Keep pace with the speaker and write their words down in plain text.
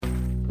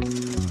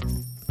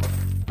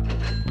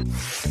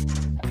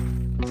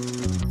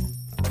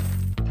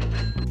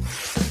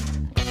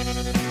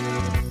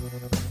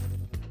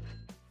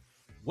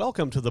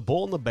Welcome to The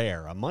Bull and the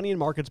Bear, a money and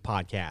markets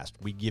podcast.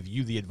 We give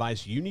you the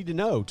advice you need to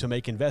know to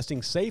make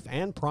investing safe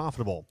and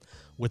profitable.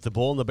 With The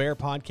Bull and the Bear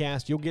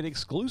podcast, you'll get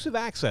exclusive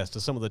access to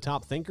some of the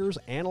top thinkers,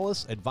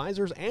 analysts,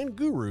 advisors, and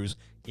gurus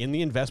in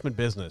the investment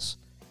business.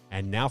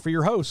 And now for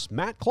your hosts,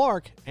 Matt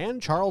Clark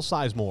and Charles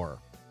Sizemore.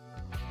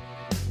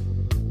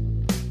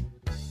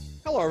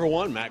 Hello,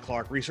 everyone. Matt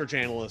Clark, research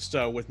analyst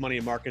with Money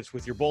and Markets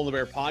with your Bull and the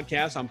Bear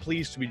podcast. I'm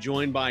pleased to be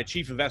joined by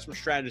Chief Investment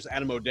Strategist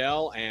Adam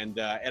O'Dell and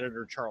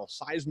Editor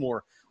Charles Sizemore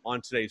on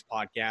today's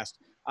podcast.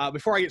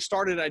 Before I get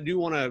started, I do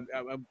want to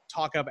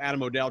talk up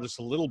Adam O'Dell just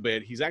a little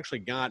bit. He's actually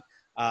got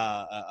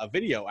a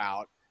video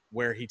out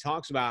where he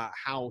talks about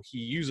how he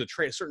used a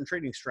certain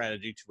trading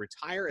strategy to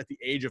retire at the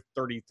age of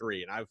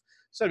 33. And I've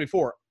said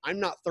before,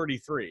 I'm not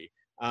 33.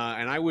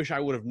 And I wish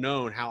I would have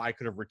known how I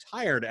could have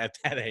retired at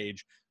that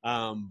age.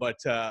 But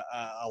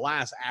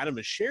alas, Adam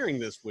is sharing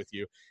this with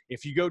you.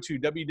 If you go to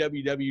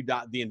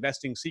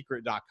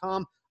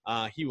www.theinvestingsecret.com,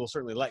 he will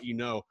certainly let you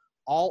know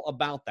all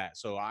about that.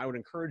 So I would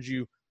encourage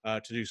you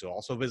to do so.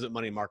 Also visit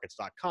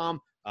moneymarkets.com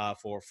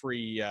for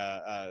free,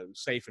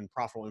 safe and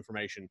profitable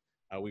information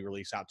we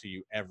release out to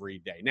you every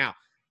day. Now,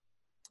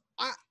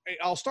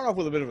 I'll start off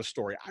with a bit of a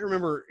story. I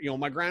remember,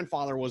 my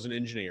grandfather was an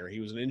engineer. He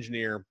was an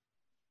engineer,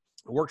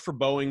 worked for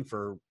Boeing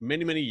for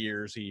many, many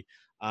years. He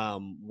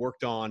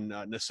worked on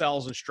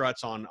nacelles and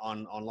struts on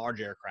large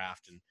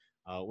aircraft and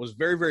was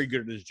very, very good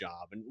at his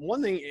job. And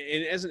one thing,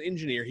 as an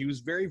engineer, he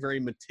was very,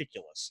 very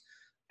meticulous.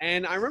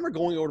 And I remember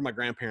going over to my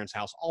grandparents'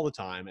 house all the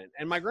time.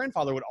 And my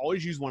grandfather would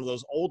always use one of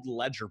those old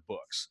ledger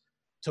books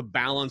to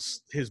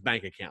balance his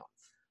bank account.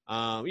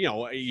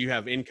 You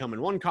have income in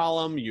one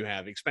column, you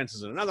have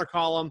expenses in another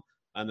column,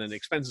 and then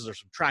expenses are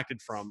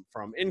subtracted from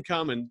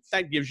income, and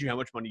that gives you how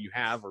much money you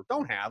have or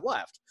don't have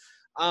left.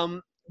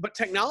 But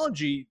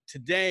technology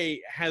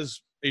today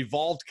has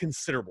evolved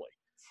considerably.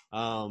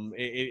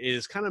 It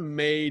has kind of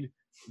made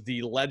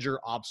the ledger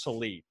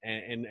obsolete,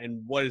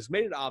 and what has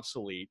made it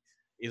obsolete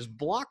is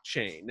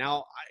blockchain.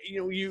 Now,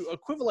 you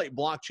equivalent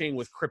blockchain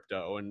with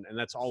crypto, and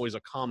that's always a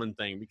common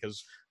thing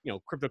because,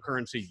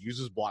 cryptocurrency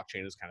uses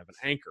blockchain as kind of an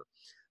anchor.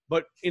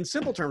 But in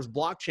simple terms,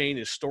 blockchain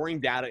is storing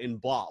data in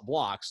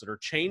blocks that are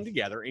chained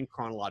together in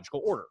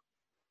chronological order.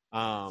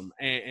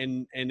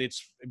 And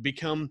it's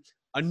become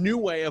a new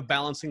way of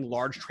balancing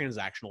large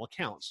transactional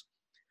accounts.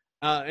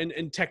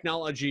 And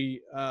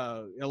technology,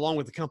 along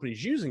with the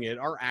companies using it,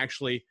 are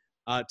actually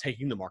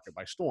taking the market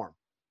by storm.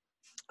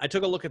 I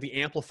took a look at the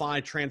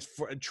Amplified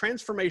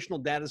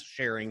Transformational Data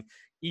Sharing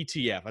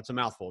ETF. That's a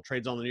mouthful.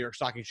 Trades on the New York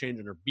Stock Exchange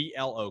under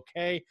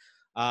BLOK.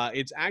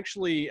 It's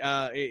actually,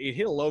 it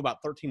hit a low about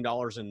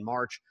 $13 in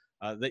March.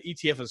 The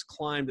ETF has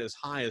climbed as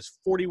high as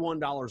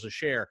 $41 a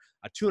share,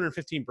 a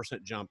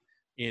 215% jump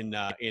in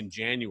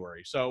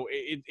January. So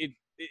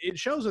it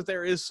shows that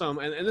there is some,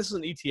 and this is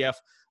an ETF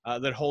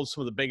that holds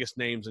some of the biggest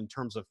names in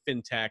terms of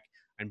fintech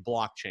and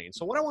blockchain.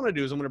 So what I want to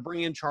do is I'm going to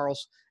bring in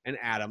Charles and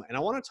Adam, and I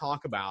want to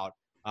talk about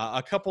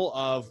a couple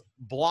of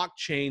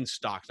blockchain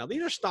stocks. Now,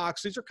 these are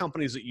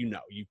companies that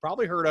you've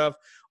probably heard of,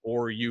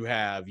 or you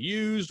have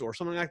used, or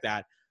something like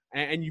that.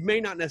 And you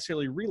may not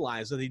necessarily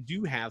realize that they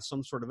do have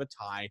some sort of a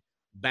tie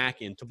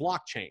back into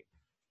blockchain.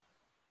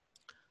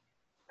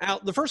 Now,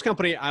 the first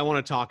company I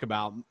want to talk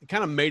about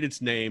kind of made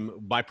its name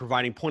by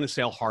providing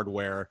point-of-sale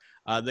hardware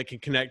that can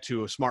connect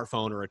to a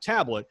smartphone or a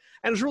tablet,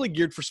 and is really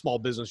geared for small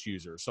business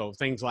users. So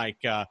things like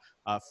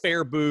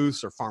fair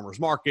booths or farmers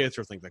markets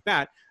or things like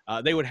that,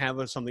 they would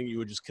have something you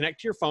would just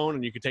connect to your phone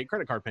and you could take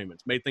credit card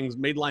payments.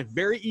 Made life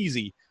very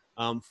easy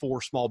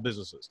for small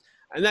businesses.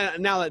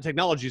 And now that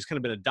technology has kind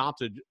of been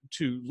adopted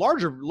to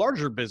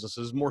larger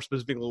businesses, more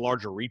specifically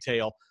larger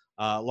retail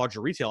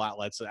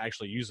outlets that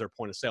actually use their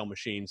point of sale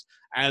machines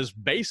as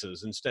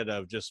bases instead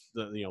of just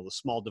the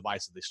small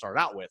devices they start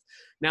out with.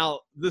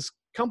 Now, this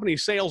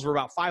company's sales were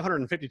about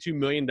 $552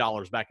 million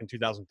back in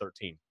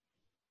 2013.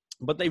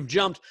 But they've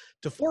jumped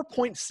to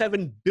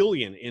 $4.7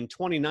 billion in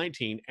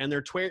 2019, and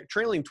their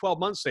trailing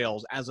 12-month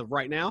sales as of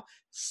right now,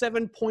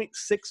 $7.6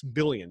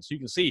 billion. So you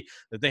can see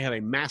that they have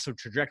a massive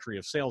trajectory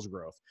of sales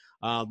growth.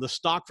 The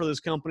stock for this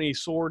company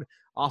soared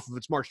off of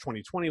its March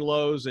 2020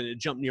 lows, and it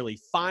jumped nearly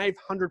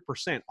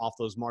 500% off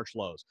those March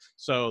lows.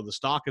 So the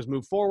stock has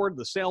moved forward.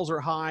 The sales are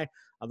high.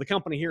 The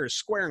company here is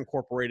Square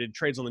Incorporated,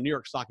 trades on the New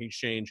York Stock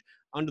Exchange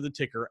under the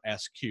ticker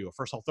SQ.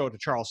 First, I'll throw it to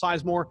Charles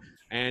Sizemore,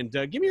 and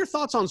give me your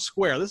thoughts on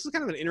Square. This is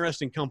kind of an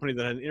interesting company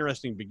that had an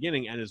interesting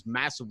beginning and has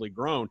massively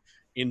grown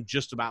in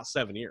just about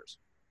 7 years.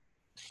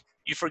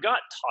 You forgot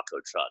taco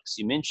trucks.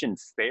 You mentioned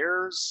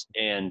fairs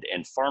and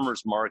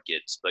farmers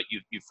markets, but you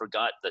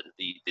forgot the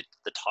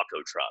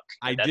taco truck.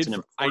 That's an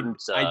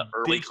important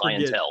early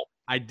clientele.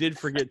 I did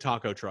forget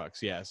taco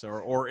trucks, yes,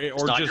 or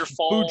just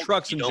food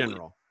trucks in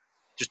general.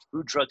 Just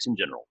food trucks in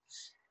general.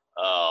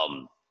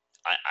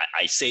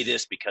 I say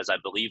this because I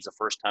believe the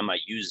first time I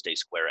used a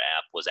Square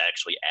app was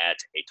actually at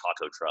a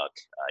taco truck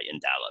in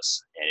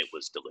Dallas, and it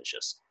was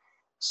delicious.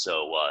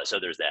 So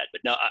there's that.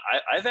 But no,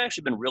 I've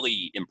actually been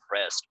really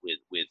impressed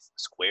with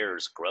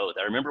Square's growth.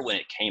 I remember when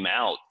it came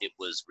out, it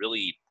was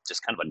really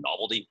just kind of a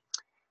novelty.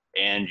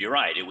 And you're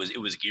right, it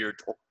was geared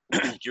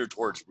geared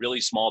towards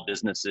really small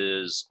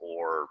businesses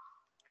or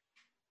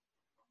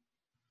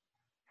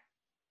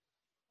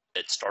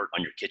that start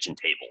on your kitchen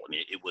table. I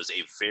mean, it was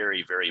a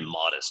very, very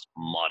modest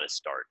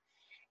start.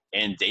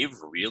 And they've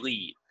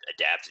really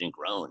adapted and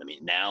grown. I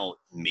mean, now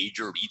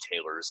major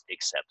retailers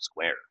accept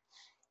Square.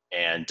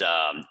 And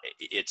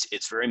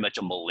it's very much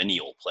a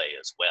millennial play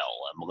as well.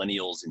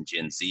 Millennials and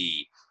Gen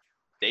Z,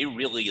 they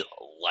really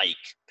like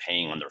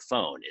paying on their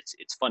phone.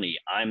 It's funny.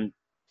 I'm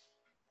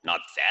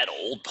not that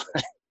old,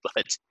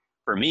 but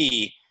for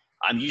me,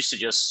 I'm used to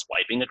just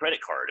swiping a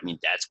credit card. I mean,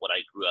 that's what I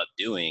grew up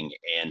doing,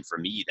 and for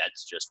me,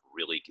 that's just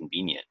really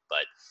convenient.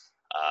 But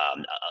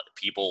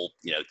people,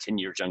 10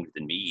 years younger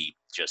than me,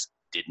 just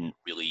didn't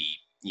really,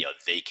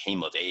 they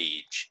came of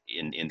age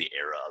in the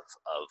era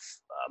of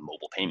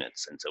mobile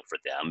payments, and so for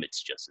them,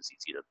 it's just as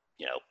easy to,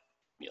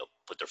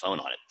 put their phone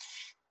on it.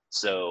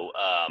 So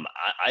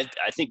I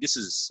think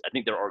I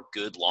think there are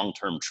good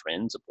long-term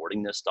trends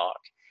supporting this stock.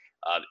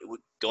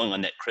 Going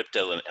on that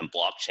crypto and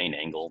blockchain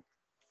angle,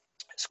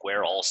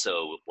 Square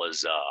also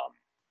was,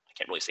 I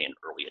can't really say an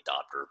early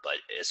adopter, but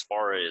as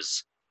far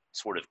as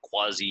sort of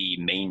quasi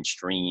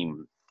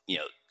mainstream,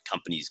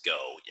 companies go,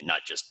 and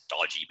not just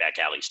dodgy back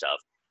alley stuff,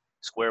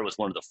 Square was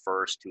one of the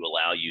first to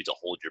allow you to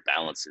hold your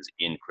balances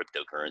in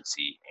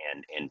cryptocurrency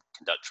and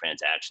conduct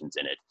transactions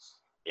in it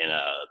in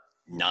a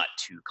not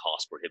too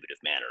cost prohibitive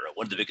manner.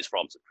 One of the biggest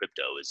problems with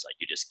crypto is like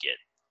you just get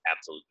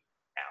absolute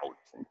out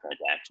in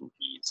transaction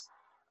fees.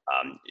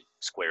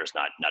 Square is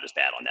not as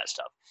bad on that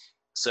stuff.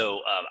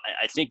 So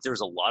I think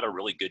there's a lot of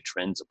really good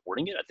trends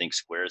supporting it. I think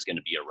Square is going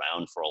to be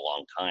around for a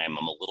long time.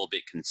 I'm a little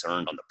bit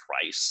concerned on the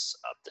price.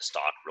 The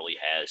stock really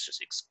has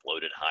just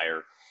exploded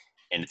higher.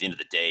 And at the end of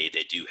the day,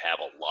 they do have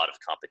a lot of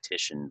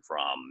competition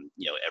from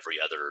every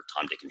other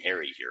Tom, Dick, and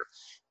Harry here.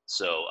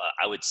 So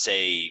I would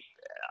say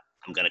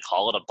I'm going to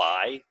call it a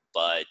buy,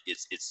 but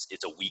it's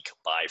a weak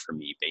buy for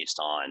me based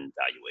on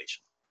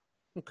valuation.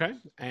 Okay,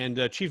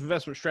 and Chief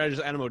Investment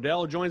Strategist Adam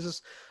O'Dell joins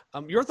us.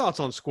 Your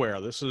thoughts on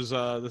Square? This is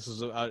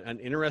an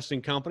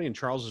interesting company, and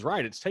Charles is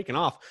right. It's taken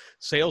off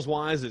sales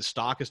wise. Its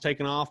stock has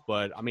taken off,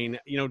 but I mean,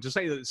 to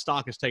say that its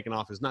stock has taken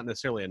off is not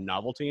necessarily a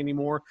novelty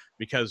anymore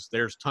because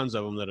there's tons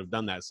of them that have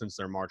done that since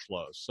their March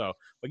lows. So,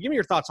 but give me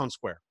your thoughts on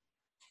Square.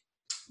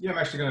 Yeah, I'm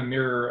actually going to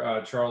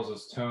mirror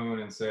Charles's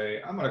tone and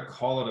say I'm going to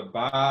call it a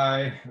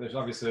buy. There's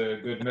obviously a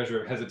good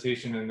measure of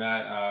hesitation in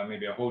that,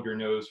 maybe a hold your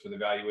nose for the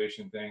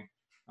valuation thing.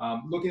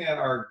 Looking at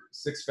our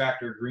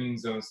 6-factor green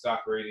zone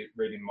stock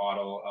rating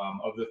model,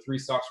 of the 3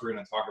 stocks we're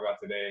going to talk about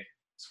today,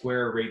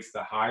 Square rates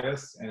the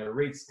highest, and it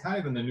rates kind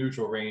of in the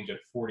neutral range at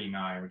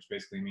 49, which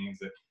basically means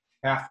that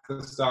half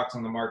the stocks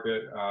on the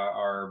market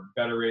are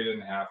better rated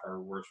and half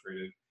are worse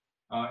rated.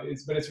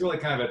 But it's really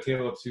kind of a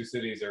tale of two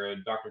cities, or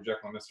a Dr.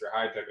 Jekyll and Mr.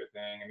 Hyde type of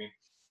thing. I mean,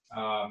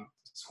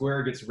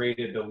 Square gets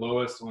rated the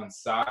lowest on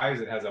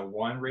size. It has a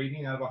 1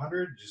 rating out of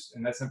 100,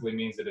 and that simply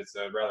means that it's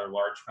a rather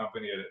large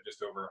company at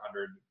just over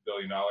 $100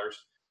 billion.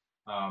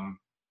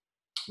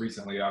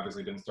 Recently,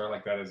 obviously, didn't start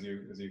like that as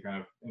you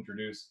kind of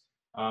introduced.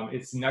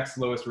 Its next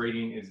lowest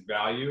rating is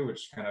value,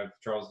 which kind of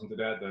Charles hinted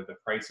at. The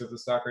price of the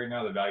stock right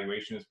now, the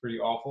valuation is pretty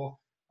awful.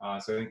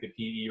 So I think the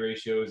PE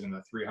ratio is in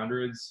the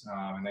 300s,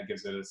 and that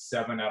gives it a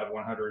 7 out of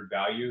 100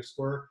 value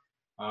score.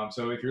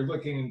 So if you're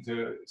looking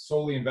to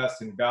solely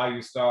invest in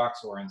value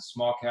stocks or in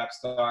small cap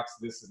stocks,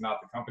 this is not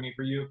the company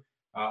for you.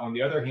 On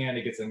the other hand,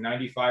 it gets a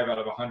 95 out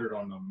of 100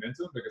 on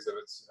momentum because of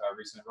its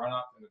recent run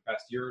up in the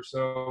past year or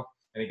so,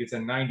 and it gets a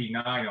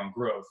 99 on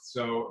growth.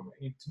 So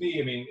to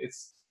me, I mean,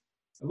 it's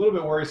a little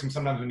bit worrisome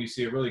sometimes when you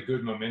see a really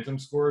good momentum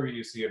score, but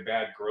you see a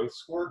bad growth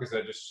score, because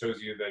that just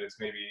shows you that it's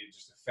maybe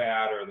just a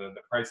fad, or the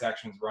price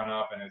actions run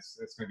up and it's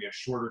going to be a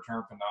shorter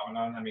term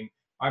phenomenon. I mean,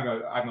 I'm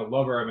a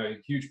lover, I'm a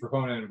huge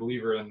proponent and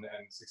believer and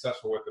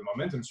successful with the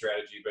momentum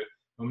strategy, but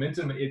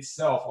momentum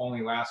itself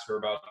only lasts for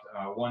about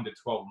 1 to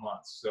 12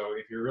 months. So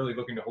if you're really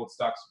looking to hold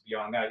stocks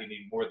beyond that, you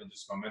need more than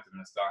just momentum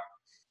in a stock.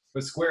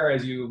 But Square,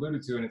 as you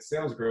alluded to, in its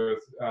sales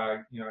growth,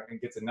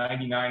 it gets a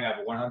 99 out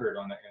of 100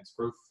 on its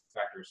growth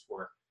factor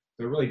score.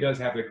 So it really does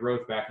have the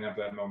growth backing up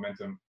that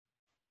momentum.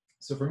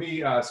 So for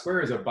me,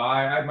 Square is a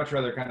buy. I'd much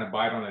rather kind of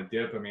buy it on a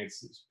dip. I mean,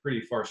 it's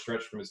pretty far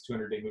stretched from its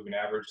 200-day moving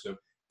average. So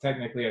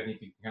technically, I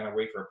think you can kind of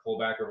wait for a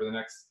pullback over the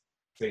next,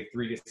 say,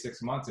 3 to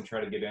 6 months and try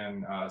to get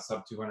in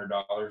sub $200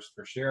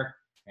 per share.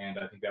 And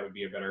I think that would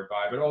be a better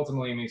buy. But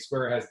ultimately, I mean,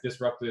 Square has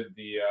disrupted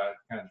the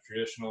kind of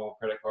traditional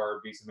credit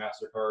card, Visa,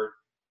 MasterCard,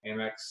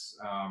 Amex,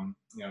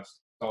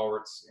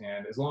 stalwarts.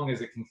 And as long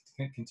as it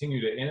can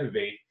continue to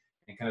innovate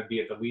and kind of be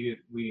at the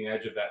leading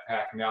edge of that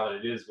pack now that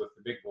it is with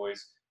the big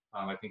boys,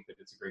 I think that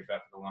it's a great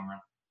bet for the long run.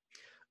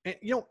 And,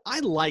 I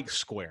like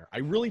Square. I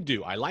really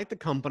do. I like the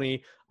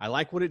company. I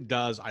like what it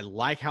does. I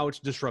like how it's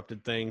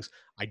disrupted things.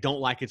 I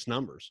don't like its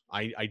numbers.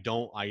 I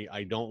don't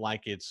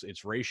like its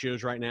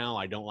ratios right now.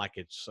 I don't like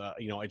its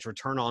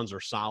return ons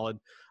are solid.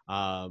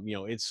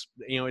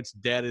 Its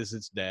debt is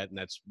its debt, and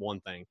that's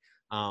one thing.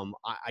 I'm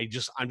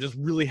just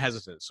really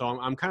hesitant. So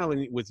I'm kind of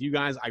with you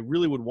guys. I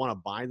really would want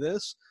to buy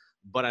this,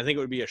 but I think it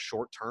would be a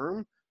short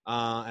term,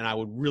 and I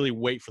would really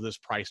wait for this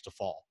price to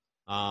fall.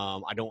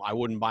 I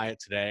wouldn't buy it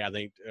today. I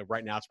think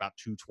right now it's about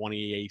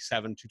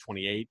 227,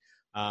 228,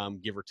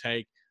 give or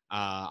take.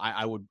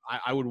 I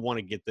would want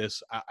to get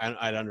this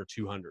at under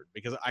 200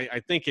 because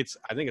I think it's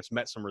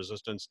met some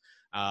resistance.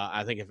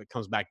 I think if it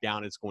comes back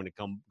down, it's going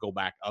to go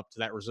back up to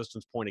that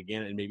resistance point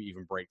again and maybe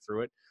even break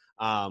through it.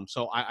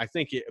 So I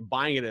think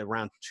buying it at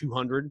around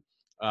 200,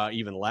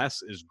 even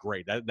less, is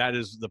great. That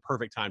is the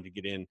perfect time to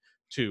get in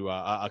to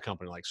a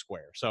company like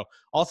Square. So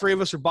all three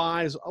of us are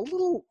buys, a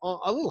little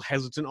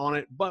hesitant on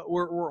it, but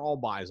we're all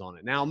buys on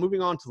it. Now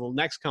moving on to the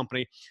next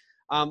company.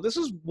 This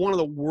is one of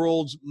the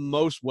world's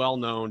most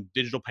well-known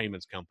digital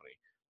payments company.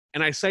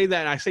 And I say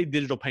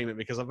digital payment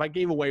because if I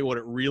gave away what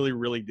it really,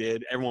 really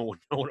did, everyone would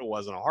know what it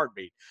was in a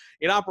heartbeat.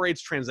 It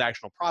operates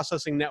transactional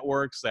processing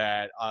networks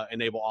that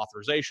enable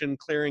authorization,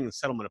 clearing, and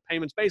settlement of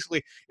payments.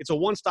 Basically, it's a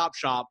one-stop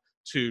shop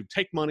to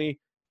take money,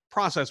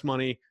 process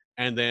money,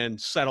 and then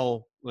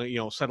settle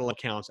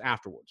accounts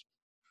afterwards.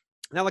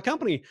 Now, the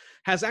company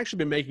has actually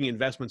been making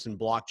investments in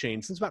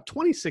blockchain since about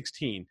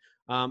 2016.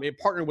 It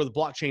partnered with a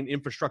blockchain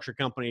infrastructure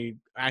company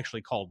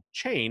actually called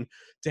Chain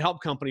to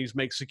help companies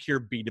make secure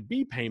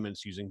B2B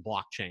payments using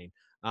blockchain.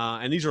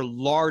 And these are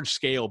large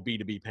scale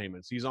B2B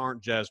payments. These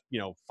aren't just,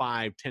 $5,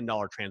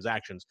 $10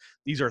 transactions.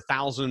 These are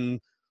 $1,000,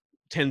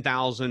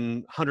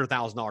 $10,000,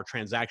 $100,000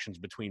 transactions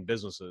between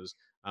businesses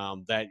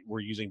that we're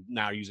using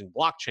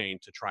blockchain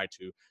to try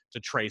to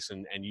trace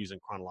and use in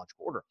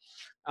chronological order.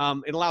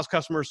 It allows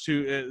customers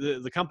to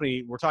the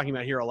company we're talking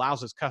about here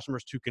allows its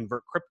customers to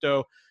convert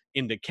crypto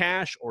into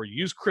cash or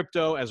use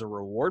crypto as a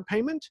reward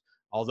payment.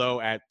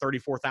 Although at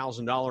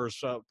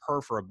 $34,000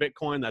 for a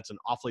Bitcoin, that's an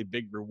awfully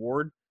big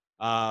reward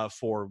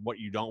for what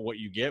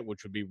you get,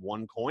 which would be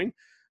one coin.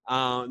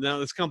 Now,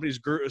 this company's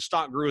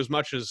stock grew as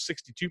much as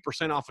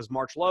 62% off its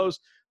March lows.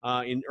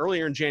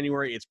 Earlier in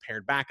January, it's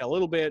pared back a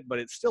little bit, but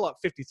it's still up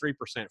 53%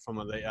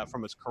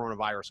 from its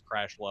coronavirus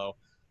crash low.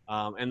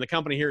 And the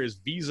company here is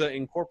Visa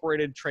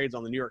Incorporated, trades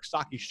on the New York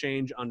Stock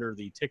Exchange under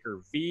the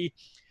ticker V.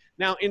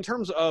 Now, in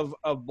terms of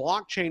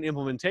blockchain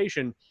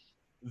implementation,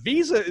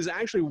 Visa is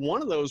actually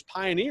one of those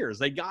pioneers.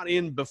 They got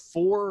in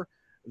before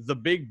the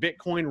big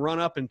Bitcoin run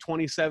up in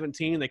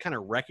 2017. They kind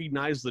of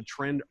recognized the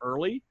trend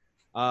early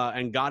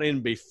and got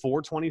in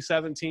before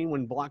 2017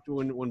 when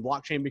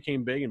blockchain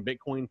became big and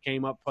Bitcoin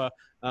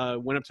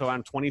went up to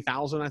around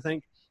 20,000, I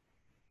think,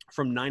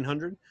 from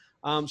 900.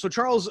 So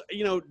Charles,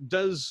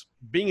 does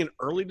being an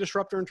early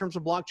disruptor in terms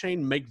of blockchain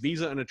make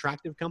Visa an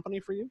attractive company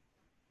for you?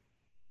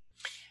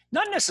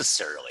 Not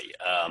necessarily.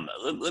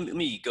 Let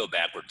me go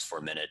backwards for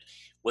a minute.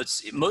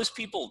 Most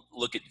people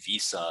look at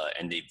Visa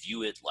and they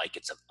view it like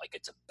it's a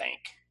bank.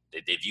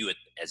 They view it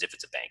as if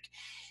it's a bank,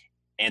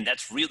 and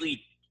that's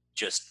really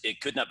it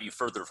could not be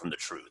further from the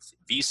truth.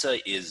 Visa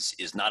is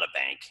not a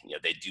bank.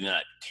 They do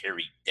not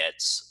carry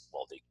debts.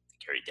 Well, they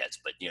carry debts,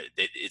 but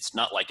it's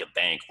not like a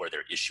bank where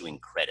they're issuing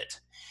credit.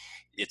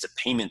 It's a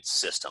payment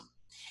system.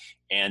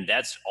 And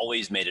that's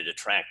always made it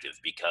attractive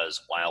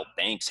because while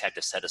banks had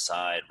to set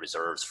aside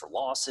reserves for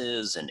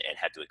losses and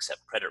had to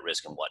accept credit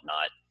risk and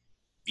whatnot,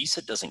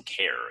 Visa doesn't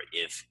care.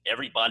 If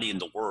everybody in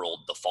the world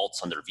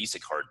defaults on their Visa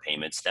card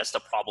payments, that's the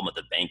problem of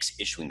the banks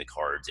issuing the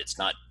cards. It's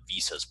not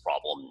Visa's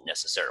problem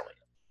necessarily.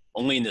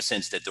 Only in the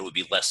sense that there would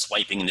be less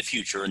swiping in the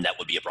future, and that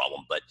would be a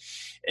problem. But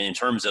in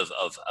terms of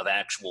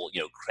actual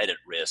credit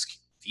risk,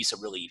 Visa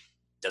really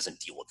doesn't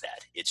deal with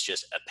that. It's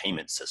just a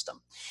payment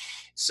system.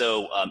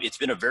 So it's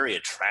been in a very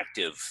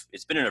attractive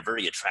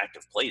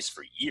place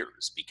for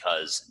years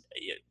because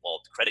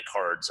while credit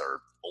cards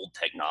are old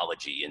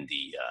technology in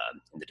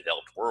the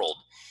developed world,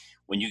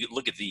 when you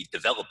look at the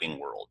developing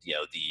world,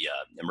 the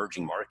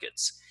emerging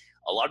markets,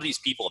 a lot of these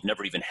people have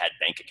never even had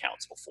bank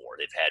accounts before.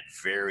 They've had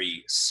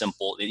very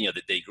simple,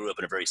 they grew up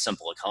in a very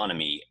simple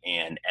economy,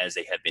 and as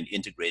they have been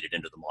integrated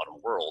into the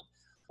modern world,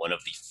 one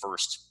of the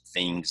first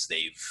things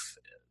they've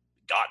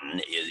gotten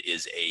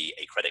is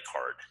a credit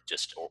card,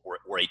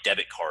 or a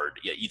debit card.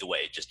 Yeah, either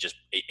way, just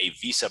a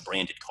Visa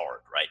branded card,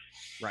 right?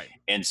 Right.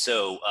 And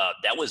so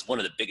that was one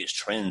of the biggest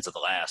trends of the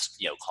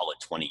last, call it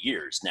 20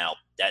 years. Now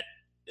that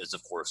is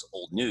of course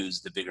old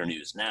news. The bigger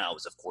news now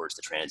is of course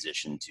the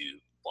transition to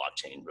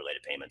blockchain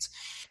related payments.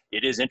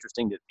 It is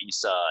interesting that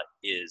Visa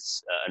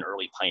is an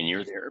early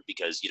pioneer there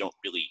because you don't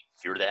really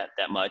hear that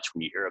much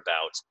when you hear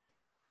about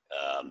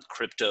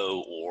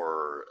crypto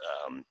or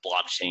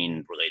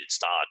blockchain related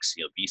stocks.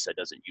 Visa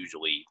is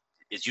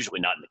usually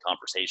not in the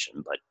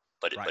conversation,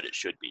 but it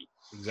should be.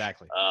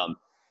 Exactly.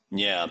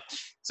 Yeah.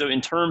 So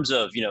in terms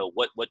of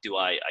what do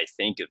I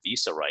think of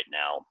Visa right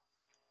now,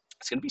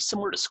 it's going to be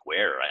similar to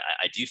Square.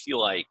 I do feel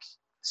like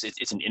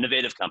it's an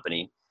innovative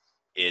company.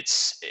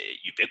 It's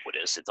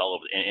ubiquitous. It's all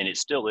over, and it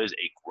still is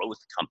a growth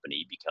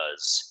company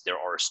because there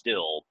are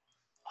still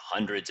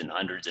hundreds and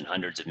hundreds and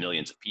hundreds of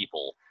millions of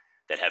people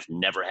that have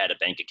never had a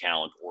bank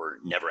account or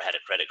never had a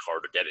credit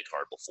card or debit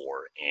card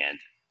before. And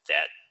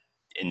that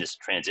in this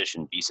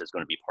transition, Visa is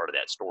going to be part of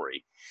that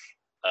story.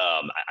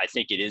 I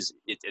think it's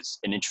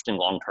an interesting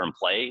long-term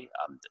play.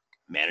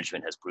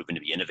 Management has proven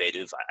to be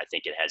innovative. I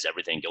think it has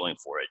everything going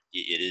for it.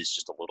 It is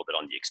just a little bit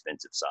on the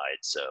expensive side.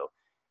 So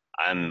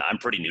I'm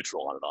pretty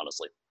neutral on it,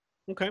 honestly.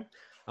 Okay.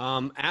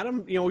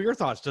 Adam, your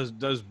thoughts.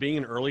 Does being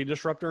an early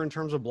disruptor in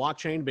terms of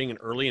blockchain, being an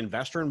early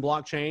investor in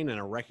blockchain,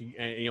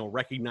 and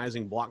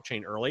recognizing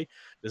blockchain early,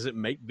 does it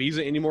make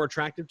Visa any more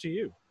attractive to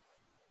you?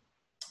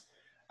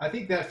 I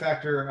think that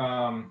factor,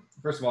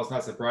 first of all, it's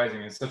not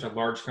surprising. It's such a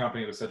large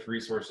company with such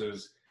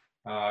resources.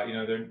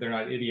 They're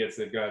not idiots.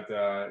 They've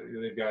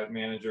got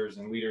managers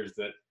and leaders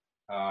that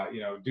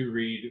do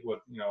read what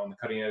on the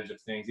cutting edge of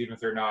things. Even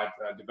if they're not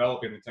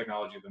developing the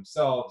technology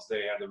themselves,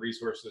 they have the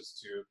resources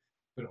to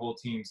put whole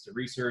teams to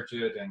research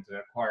it and to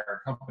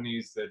acquire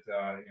companies that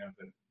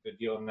that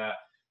deal in that.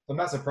 So I'm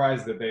not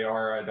surprised that they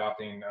are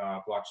adopting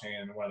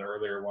blockchain and one of the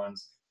earlier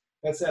ones.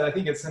 That said, I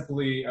think it's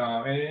simply,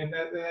 and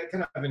that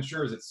kind of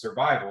ensures its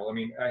survival. I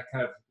mean,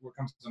 what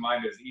comes to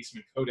mind is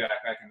Eastman Kodak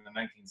back in the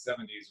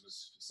 1970s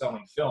was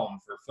selling film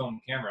for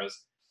film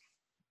cameras.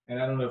 And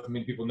I don't know if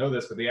many people know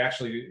this, but they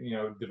actually,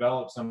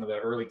 developed some of the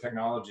early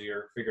technology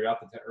or figured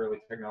out the early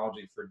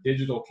technology for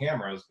digital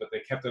cameras, but they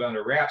kept it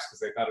under wraps because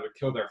they thought it would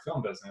kill their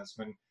film business.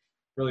 When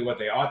really what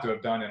they ought to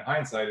have done in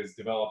hindsight is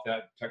develop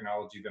that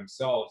technology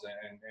themselves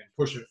and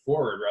push it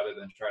forward rather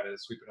than try to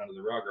sweep it under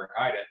the rug or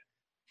hide it.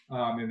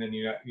 And then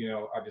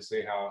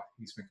obviously how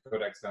Eastman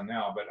Kodak's done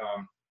now. But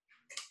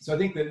so I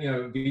think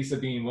that Visa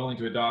being willing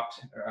to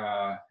adopt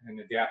and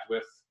adapt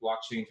with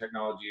blockchain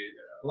technology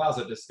allows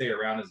it to stay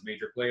around as a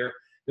major player.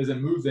 Does it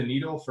move the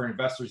needle for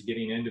investors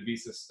getting into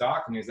Visa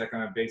stock? I mean, is that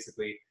going to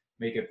basically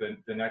make it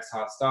the next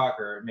hot stock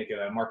or make it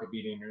a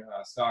market-beating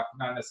stock?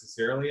 Not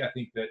necessarily. I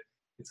think that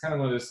it's kind of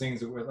one of those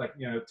things that we're like,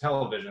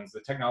 televisions.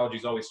 The technology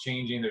is always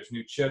changing. There's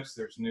new chips.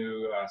 There's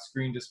new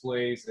screen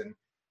displays,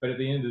 but at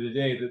the end of the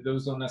day,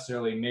 those don't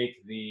necessarily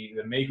make the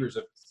makers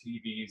of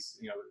TVs,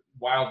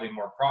 wildly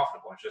more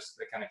profitable. It's just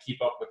they kind of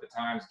keep up with the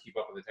times, keep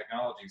up with the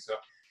technology. So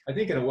I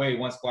think in a way,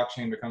 once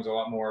blockchain becomes a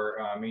lot more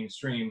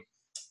mainstream,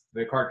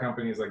 the card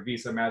companies like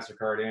Visa,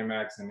 MasterCard,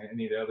 Amex, and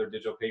any of the other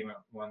digital payment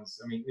ones,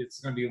 I mean, it's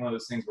going to be one of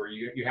those things where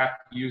you have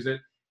to use it,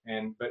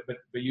 but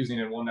using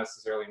it won't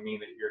necessarily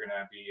mean that you're going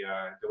to be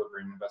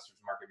delivering investors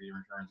market-beating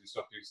returns. You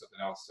still have to do something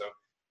else. So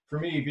for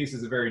me, Visa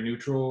is a very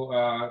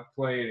neutral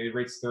play. It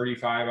rates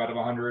 35 out of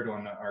 100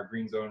 on our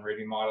green zone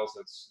rating models.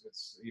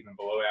 It's even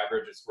below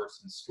average. It's worse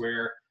than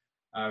Square.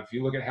 If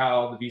you look at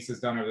how the Visa's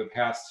done over the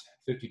past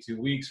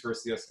 52 weeks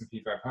versus the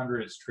S&P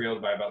 500, it's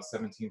trailed by about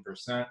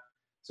 17%.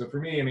 So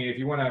for me, I mean, if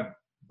you want to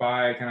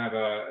buy kind of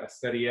a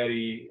steady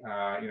Eddie,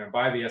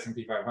 buy the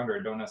S&P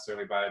 500. Don't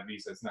necessarily buy a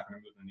Visa. It's not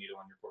going to move the needle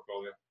on your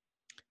portfolio.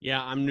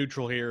 Yeah, I'm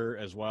neutral here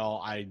as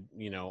well.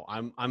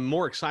 I'm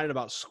more excited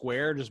about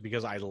Square just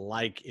because I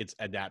like its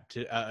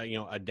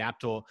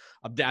adaptable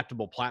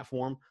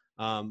platform.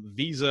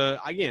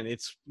 Visa, again,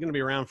 it's going to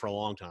be around for a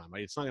long time.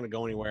 It's not going to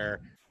go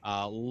anywhere.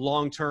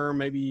 Long term,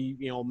 maybe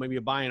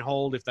a buy and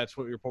hold if that's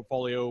what your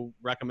portfolio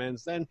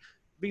recommends. Then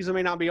Visa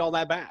may not be all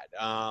that bad.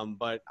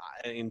 But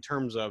in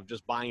terms of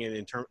just buying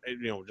it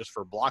just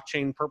for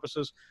blockchain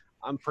purposes,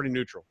 I'm pretty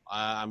neutral.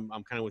 I'm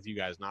kind of with you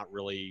guys. Not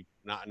really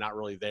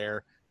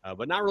there.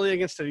 But not really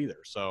against it either.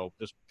 So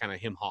just kind of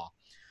him-haw.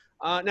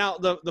 Now,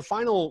 the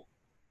final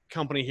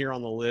company here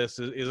on the list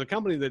is a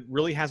company that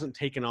really hasn't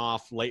taken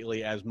off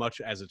lately as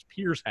much as its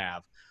peers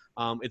have.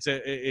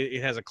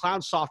 It has a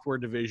cloud software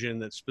division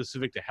that's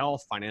specific to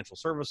health, financial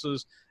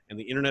services, and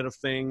the Internet of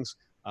Things.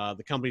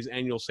 The company's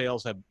annual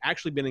sales have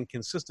actually been in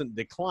consistent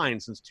decline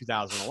since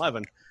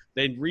 2011.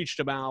 They'd reached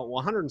about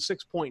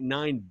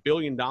 $106.9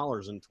 billion in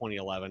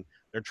 2011.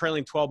 Their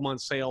trailing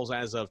 12-month sales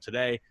as of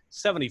today,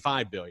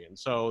 $75 billion.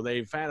 So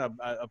they've had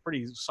a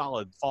pretty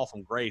solid fall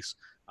from grace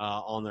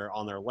on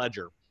their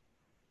ledger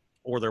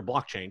or their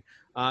blockchain.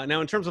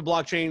 Now, in terms of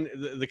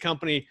blockchain, the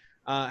company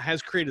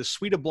has created a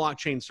suite of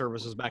blockchain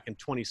services back in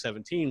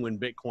 2017 when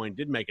Bitcoin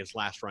did make its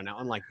last run. Now,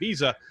 unlike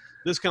Visa,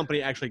 this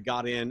company actually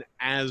got in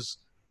as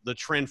the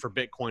trend for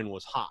Bitcoin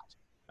was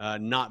hot,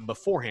 not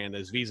beforehand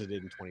as Visa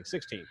did in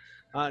 2016.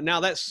 Now,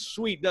 that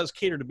suite does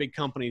cater to big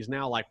companies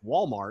now like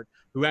Walmart,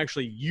 who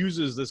actually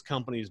uses this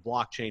company's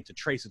blockchain to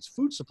trace its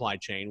food supply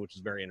chain, which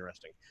is very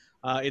interesting.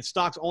 Its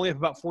stock's only up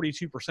about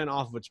 42%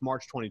 off of its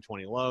March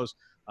 2020 lows.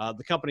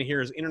 The company here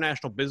is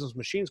International Business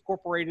Machines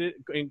Corporation,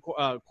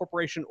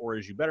 or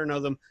as you better know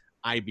them,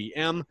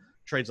 IBM,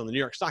 trades on the New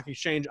York Stock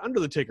Exchange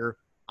under the ticker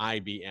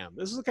IBM.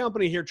 This is a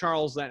company here,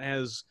 Charles, that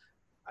has,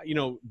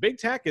 big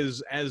tech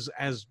has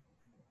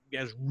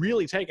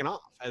really taken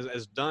off,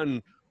 has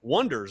done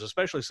wonders,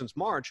 especially since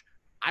March.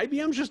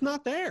 IBM's just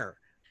not there.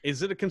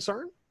 Is it a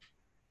concern?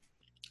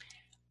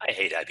 I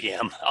hate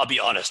IBM. I'll be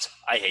honest.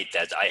 I hate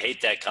that. I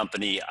hate that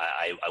company.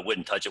 I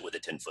wouldn't touch it with a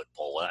 10-foot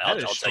pole. I'll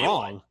tell you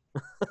why.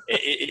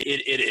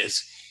 It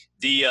is.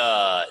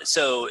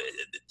 So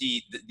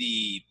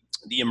the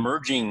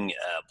emerging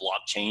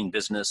blockchain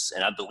business,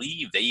 and I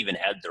believe they even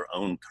had their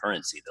own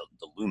currency.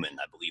 The Lumen,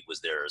 I believe, was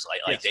theirs.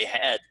 Yes. They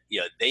had,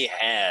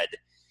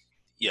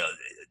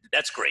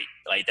 that's great.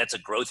 Like, that's a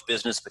growth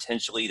business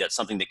potentially. That's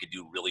something that could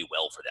do really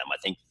well for them. I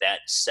think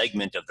that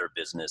segment of their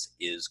business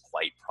is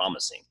quite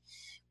promising.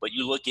 But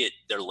you look at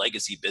their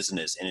legacy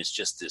business, and it's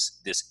just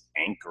this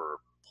anchor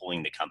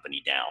pulling the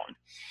company down.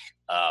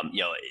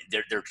 You know,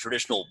 their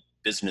traditional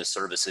business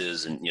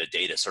services and, you know,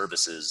 data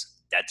services,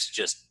 that's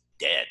just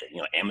dead. You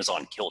know,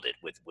 Amazon killed it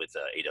with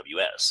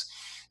AWS.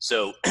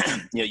 So, you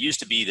know, it used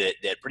to be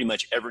that pretty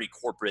much every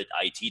corporate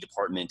IT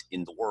department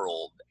in the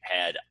world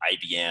had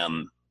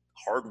IBM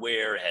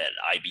hardware, had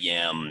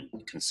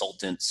IBM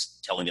consultants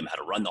telling them how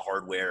to run the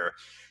hardware.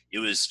 It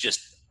was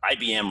just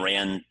IBM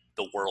ran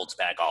the world's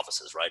back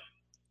offices, right?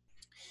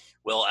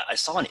 Well, I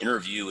saw an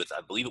interview with,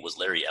 I believe it was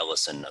Larry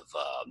Ellison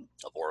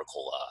of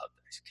Oracle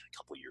a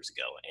couple years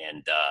ago,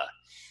 and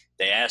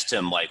they asked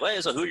him like, "Well,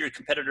 so who are your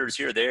competitors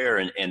here, there?"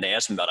 And they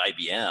asked him about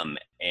IBM,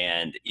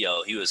 and you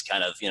know, he was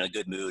kind of, you know,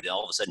 good mood, and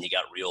all of a sudden he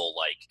got real,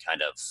 like,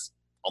 kind of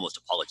almost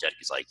apologetic.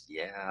 He's like,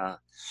 "Yeah,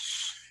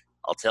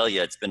 I'll tell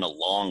you, it's been a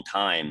long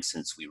time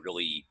since we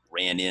really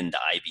ran into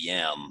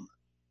IBM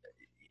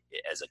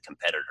as a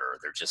competitor.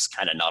 They're just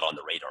kind of not on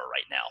the radar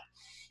right now."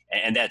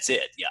 And that's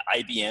it. Yeah,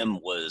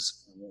 IBM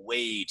was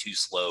way too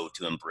slow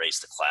to embrace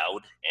the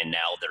cloud, and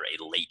now they're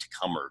a late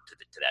comer to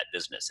that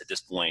business. At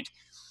this point,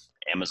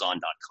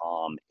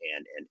 Amazon.com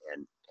and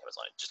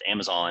Amazon, just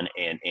Amazon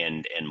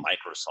and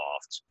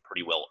Microsoft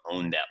pretty well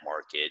own that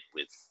market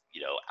with,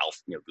 you know,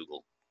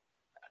 Google,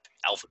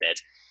 Alphabet.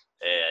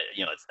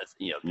 You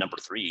know, number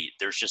three.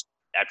 There's just,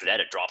 after that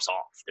it drops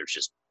off. There's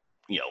just,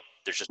 you know,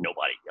 there's just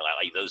nobody. You know,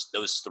 like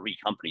those three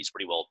companies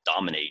pretty well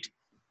dominate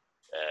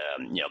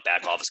you know,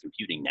 back office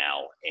computing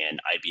now, and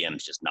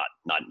IBM's just not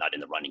in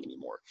the running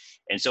anymore.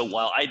 And so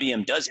while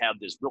IBM does have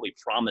this really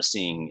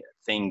promising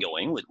thing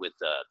going with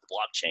the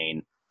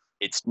blockchain,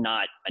 it's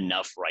not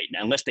enough right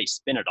now. Unless they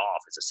spin it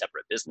off as a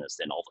separate business,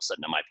 then all of a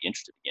sudden I might be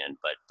interested again.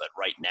 But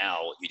right now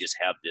you just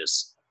have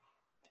this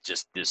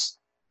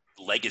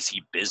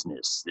legacy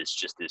business that's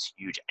just this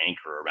huge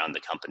anchor around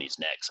the company's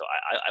neck. So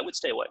I would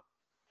stay away.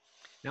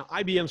 Now,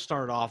 IBM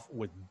started off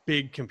with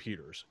big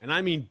computers, and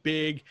I mean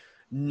big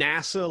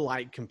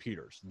NASA-like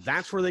computers.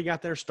 That's where they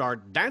got their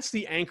start. That's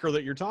the anchor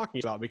that you're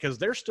talking about, because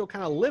they're still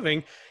kind of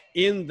living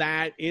in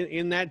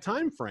that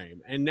time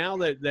frame. And now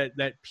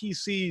that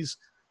PCs,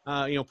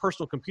 you know,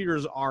 personal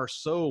computers are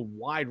so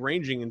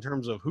wide-ranging in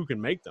terms of who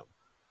can make them.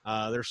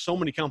 There's so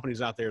many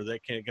companies out there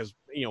that can, because,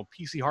 you know,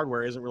 PC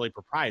hardware isn't really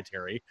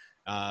proprietary.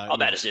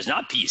 It's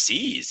not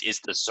PCs;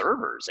 it's the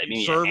servers. I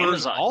mean, servers,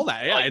 Amazon, all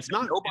that. Yeah, like, it's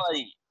not.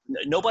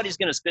 Nobody's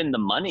going to spend the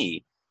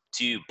money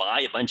to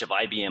buy a bunch of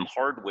IBM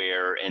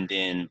hardware and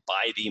then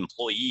buy the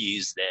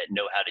employees that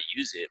know how to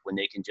use it, when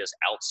they can just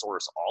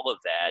outsource all of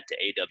that to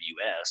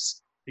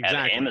AWS, Exactly.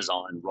 have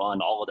Amazon run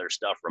all of their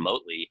stuff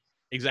remotely,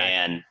 Exactly.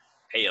 and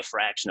pay a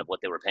fraction of what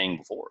they were paying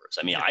before.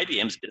 So, I mean,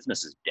 IBM's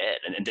business is dead,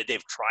 and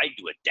they've tried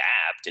to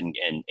adapt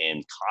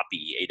and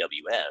copy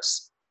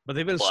AWS. But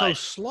they've been so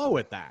slow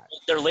at that.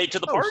 They're late to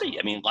the party.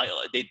 I mean, like,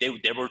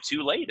 they were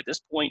too late. At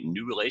this point,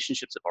 new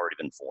relationships have already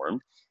been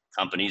formed.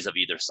 Companies have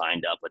either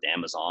signed up with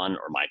Amazon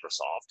or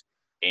Microsoft,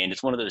 and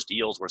it's one of those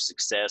deals where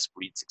success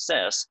breeds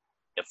success.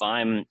 If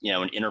I'm, you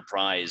know, an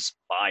enterprise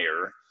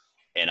buyer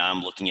and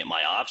I'm looking at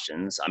my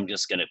options, I'm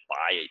just going to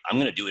buy. I'm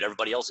going to do what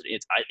everybody else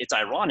did. It's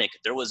ironic.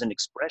 There was an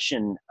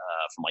expression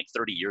from like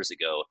 30 years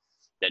ago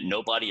that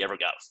nobody ever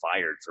got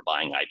fired for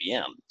buying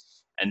IBM.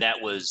 And that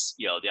was,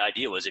 you know, the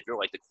idea was, if you're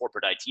like the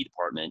corporate IT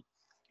department,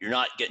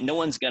 no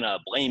one's going to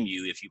blame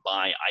you if you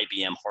buy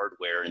IBM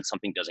hardware and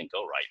something doesn't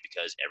go right,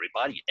 because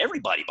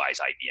everybody buys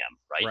IBM,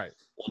 right? Right.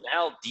 Well,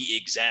 now the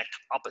exact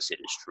opposite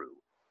is true.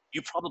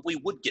 You probably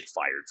would get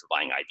fired for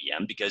buying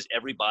IBM because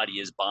everybody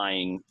is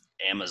buying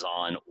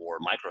Amazon or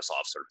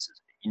Microsoft services.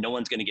 No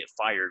one's going to get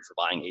fired for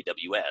buying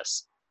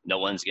AWS. No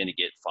one's going to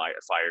get fired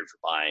for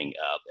buying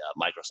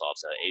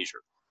Microsoft's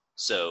Azure.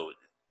 So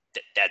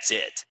that's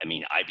it. I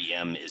mean,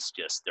 IBM is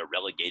just, they're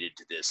relegated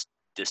to this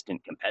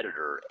distant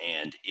competitor,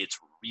 and it's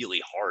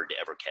really hard to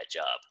ever catch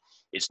up.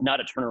 It's not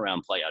a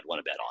turnaround play I'd want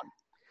to bet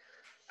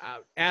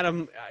on.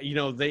 Adam, you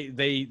know,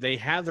 they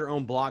have their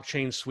own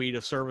blockchain suite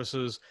of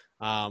services.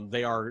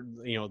 They are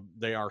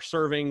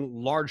serving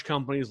large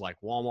companies like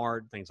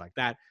Walmart, things like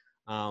that.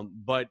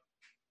 But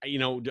you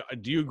know,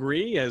 do you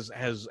agree? Has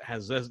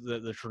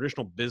the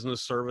traditional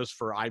business service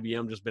for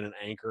IBM just been an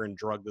anchor and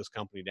drug this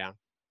company down?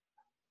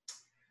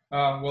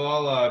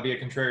 Well, I'll be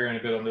a contrarian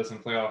a bit on this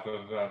and play off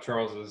of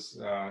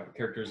Charles's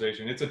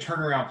characterization. It's a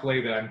turnaround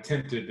play that I'm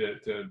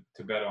tempted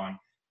to bet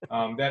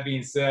on. That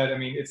being said, I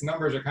mean, its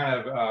numbers are kind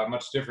of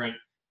much different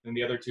than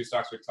the other two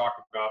stocks we've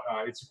talked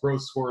about. Its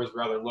growth score is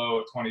rather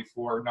low at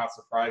 24. Not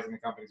surprising. The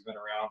company's been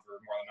around for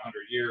more than 100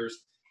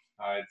 years.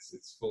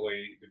 It's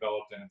fully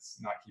developed, and it's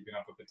not keeping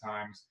up with the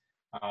times.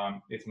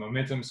 Its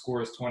momentum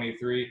score is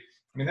 23.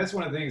 I mean, that's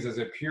one of the things, as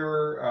a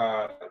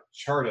pure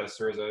chartist,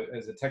 or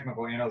as a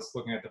technical analyst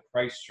looking at the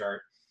price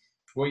chart,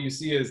 what you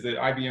see is that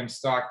IBM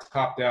stock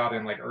topped out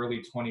in like early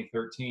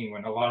 2013,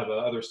 when a lot of the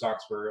other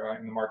stocks were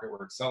in the market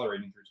were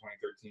accelerating through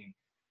 2013.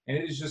 And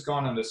it has just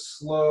gone on this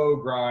slow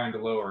grind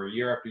lower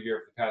year after year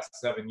for the past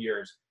 7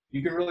 years.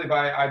 You can really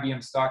buy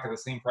IBM stock at the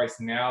same price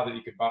now that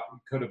you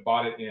could have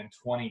bought it in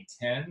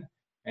 2010.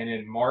 And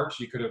in March,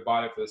 you could have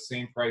bought it for the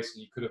same price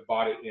you could have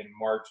bought it in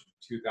March of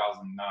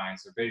 2009.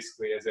 So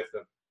basically, as if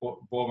the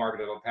bull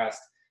market of the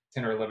past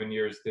 10 or 11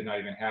 years did not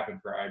even happen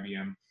for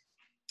IBM.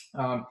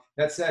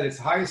 That said, its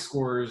highest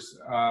scores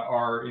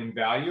are in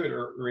value. It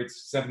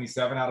rates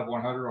 77 out of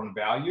 100 on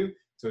value.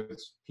 So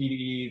its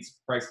PDE, its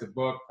price to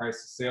book,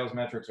 price to sales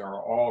metrics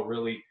are all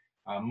really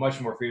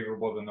much more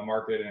favorable than the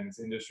market and its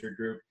industry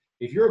group.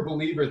 If you're a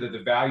believer that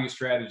the value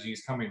strategy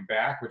is coming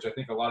back, which I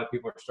think a lot of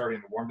people are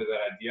starting to warm to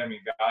that idea. I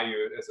mean, value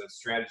as a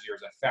strategy or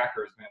as a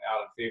factor has been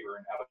out of favor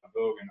and out of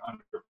vogue and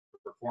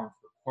underperformed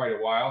for quite a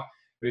while.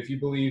 But if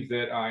you believe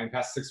that in the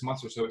past 6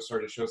 months or so, it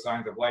started to show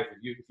signs of life,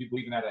 if you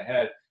believe in that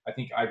ahead, I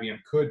think IBM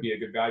could be a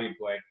good value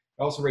play.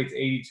 It also rates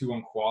 82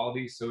 on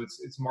quality, so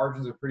its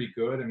margins are pretty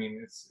good. I mean,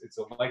 it's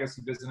a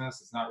legacy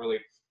business. It's not really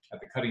at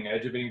the cutting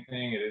edge of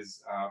anything. It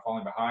is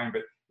falling behind,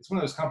 but it's one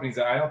of those companies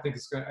that I don't think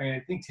it's going. I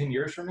think 10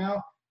 years from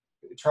now,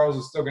 Charles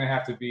is still going to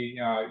have to be,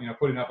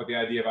 putting up with the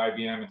idea of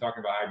IBM and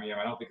talking about IBM.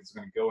 I don't think it's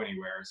going to go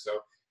anywhere. So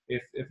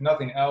if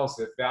nothing else,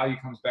 if value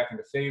comes back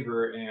into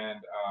favor and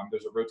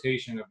there's a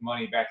rotation of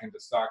money back into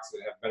stocks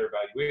that have better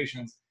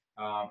valuations,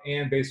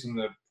 and based on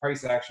the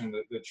price action,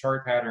 the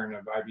chart pattern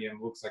of IBM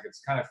looks like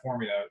it's kind of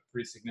forming a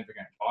pretty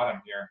significant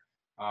bottom here.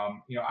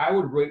 I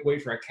would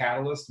wait for a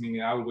catalyst,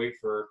 meaning I would wait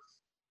for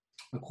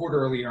a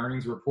quarterly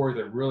earnings report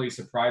that really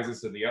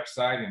surprises to the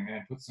upside and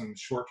puts some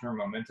short-term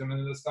momentum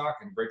into the stock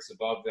and breaks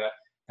above that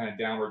kind of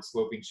downward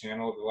sloping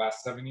channel of the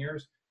last 7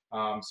 years.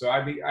 So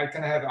I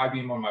kind of have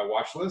IBM on my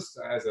watch list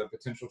as a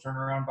potential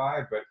turnaround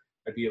buy, but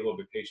I'd be a little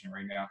bit patient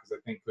right now because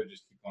I think it could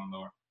just keep going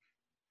lower.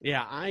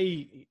 Yeah,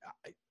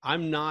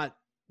 I'm not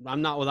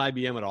with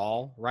IBM at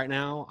all right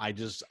now.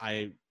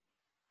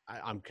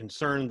 I'm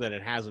concerned that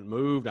it hasn't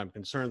moved. I'm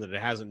concerned that it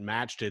hasn't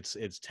matched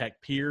its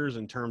tech peers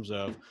in terms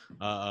of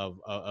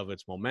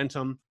its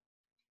momentum.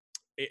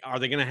 Are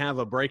they going to have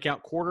a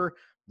breakout quarter?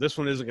 This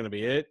one isn't going to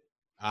be it.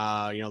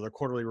 Their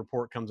quarterly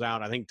report comes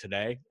out, I think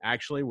today,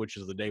 actually, which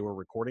is the day we're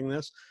recording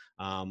this.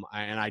 And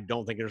I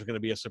don't think there's going to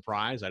be a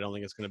surprise. I don't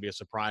think it's going to be a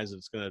surprise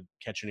that's going to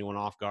catch anyone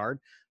off guard.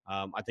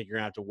 I think you're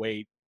going to have to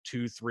wait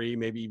 2, 3,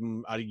 maybe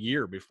even a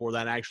year before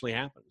that actually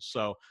happens.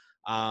 So,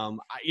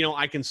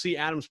 I can see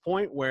Adam's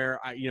point where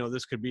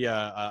this could be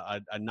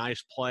a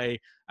nice play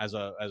as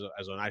a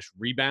nice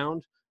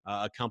rebound.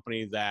 A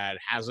company that's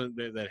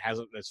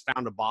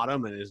found a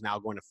bottom and is now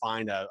going to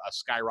find a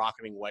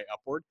skyrocketing way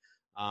upward.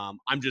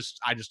 I just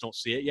don't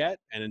see it yet,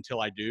 and until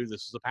I do,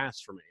 this is a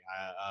pass for me.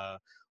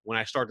 When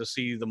I start to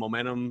see the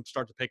momentum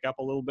start to pick up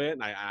a little bit,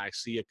 and I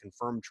see a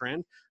confirmed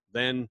trend,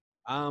 then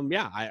I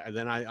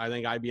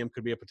think IBM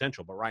could be a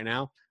potential. But right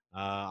now,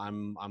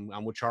 I'm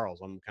with Charles.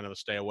 I'm kind of a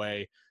stay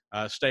away.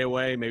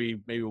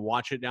 Maybe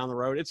watch it down the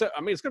road. It's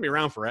going to be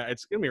around for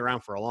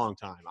a long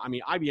time. I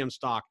mean, IBM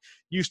stock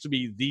used to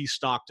be the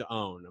stock to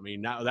own. I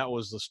mean, that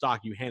was the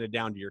stock you handed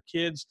down to your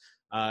kids.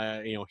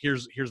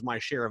 Here's my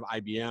share of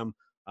IBM,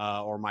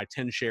 or my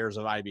 10 shares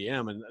of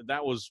IBM, and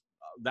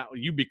that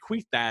you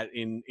bequeathed that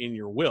in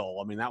your will.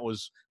 I mean, that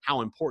was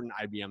how important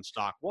IBM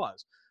stock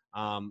was.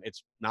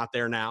 It's not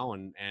there now,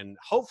 and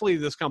hopefully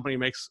this company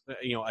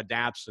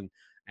adapts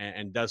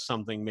and does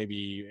something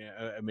maybe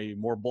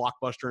more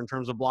blockbuster in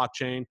terms of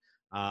blockchain,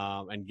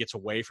 and gets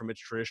away from its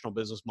traditional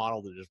business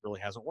model that just really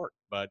hasn't worked.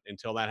 But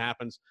until that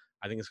happens,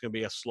 I think it's going to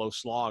be a slow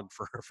slog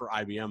for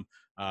IBM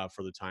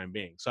for the time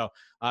being. So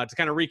to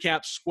kind of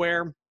recap,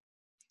 Square,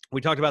 we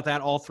talked about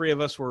that. All three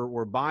of us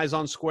were buys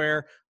on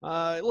Square.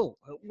 A little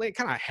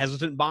kind of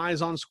hesitant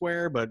buys on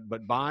Square,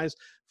 but buys.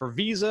 For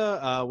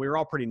Visa, we were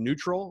all pretty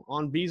neutral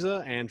on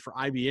Visa, and for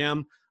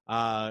IBM,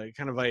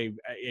 kind of a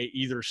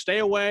either stay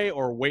away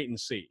or wait and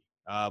see.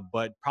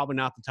 But probably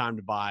not the time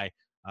to buy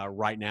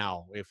right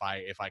now. If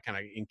I kind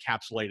of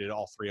encapsulated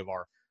all three of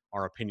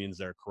our opinions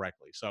there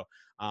correctly. So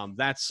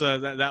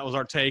that was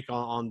our take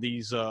on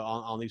these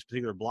on these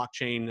particular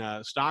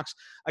blockchain stocks.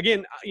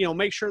 Again,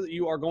 make sure that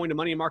you are going to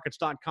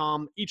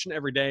moneymarkets.com each and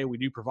every day. We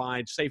do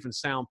provide safe and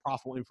sound,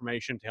 profitable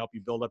information to help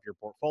you build up your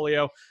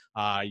portfolio.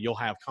 You'll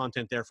have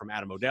content there from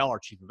Adam O'Dell, our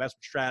chief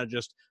investment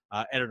strategist,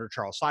 editor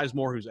Charles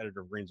Sizemore, who's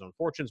editor of Green Zone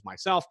Fortunes,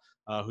 myself,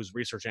 who's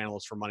research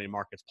analyst for Money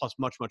Markets, plus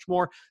much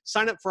more.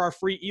 Sign up for our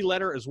free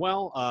e-letter as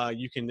well.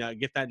 You can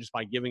get that just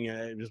by putting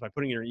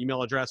in your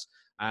email address.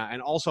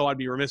 And also, I'd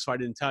be remiss if I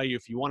didn't tell you,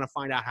 if you want to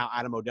find out how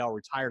Adam O'Dell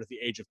retired at the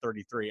age of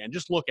 33, and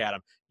just look at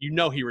him,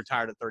 he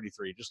retired at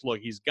 33. Just look,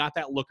 he's got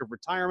that look of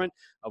retirement,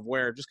 of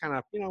where just kind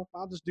of,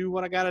 I'll just do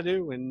what I got to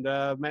do and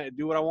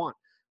do what I want.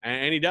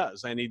 And he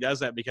does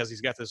that because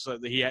he's got this.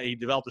 He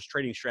developed this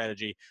trading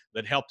strategy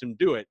that helped him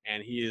do it,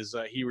 and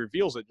he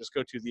reveals it. Just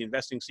go to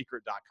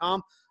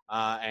theinvestingsecret.com,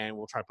 and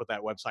we'll try to put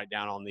that website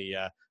down on the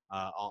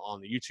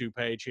YouTube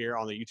page here,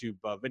 on the YouTube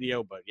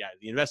video. But yeah,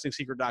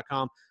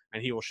 theinvestingsecret.com,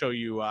 and he will show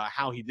you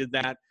how he did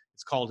that.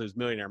 It's called his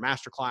Millionaire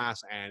Masterclass,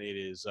 and it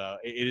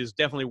is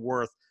definitely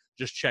worth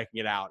just checking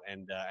it out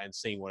and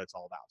seeing what it's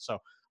all about. So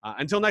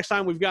until next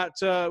time,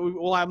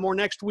 we'll have more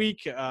next week.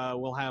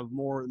 We'll have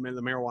more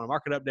the marijuana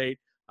market update.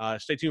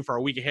 Stay tuned for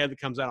our week ahead that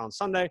comes out on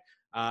Sunday,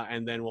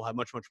 and then we'll have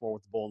much more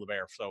with the bull and the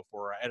bear. So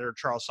for editor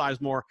Charles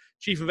Sizemore,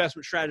 chief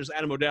investment strategist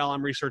Adam O'Dell,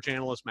 I'm research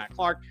analyst Matt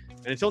Clark.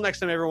 And until next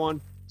time, everyone,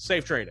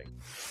 safe trading.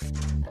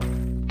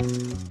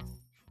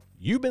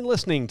 You've been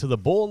listening to The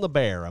Bull and the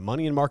Bear, a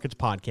Money and Markets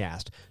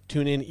podcast.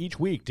 Tune in each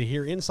week to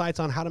hear insights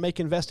on how to make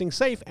investing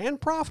safe and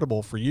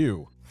profitable for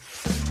you.